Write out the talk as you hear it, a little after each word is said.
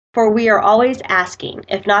For we are always asking,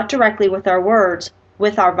 if not directly with our words,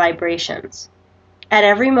 with our vibrations. At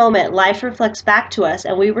every moment, life reflects back to us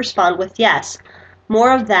and we respond with yes,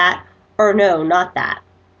 more of that, or no, not that.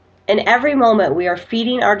 In every moment, we are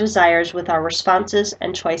feeding our desires with our responses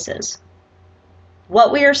and choices.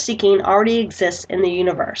 What we are seeking already exists in the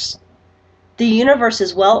universe. The universe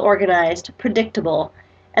is well organized, predictable,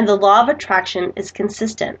 and the law of attraction is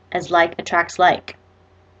consistent, as like attracts like.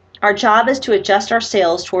 Our job is to adjust our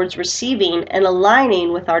sails towards receiving and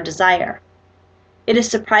aligning with our desire. It is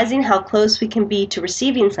surprising how close we can be to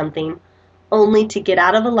receiving something, only to get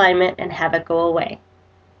out of alignment and have it go away.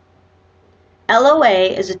 LOA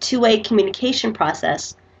is a two-way communication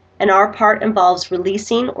process, and our part involves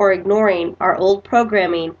releasing or ignoring our old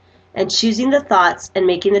programming and choosing the thoughts and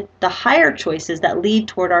making the higher choices that lead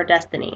toward our destiny.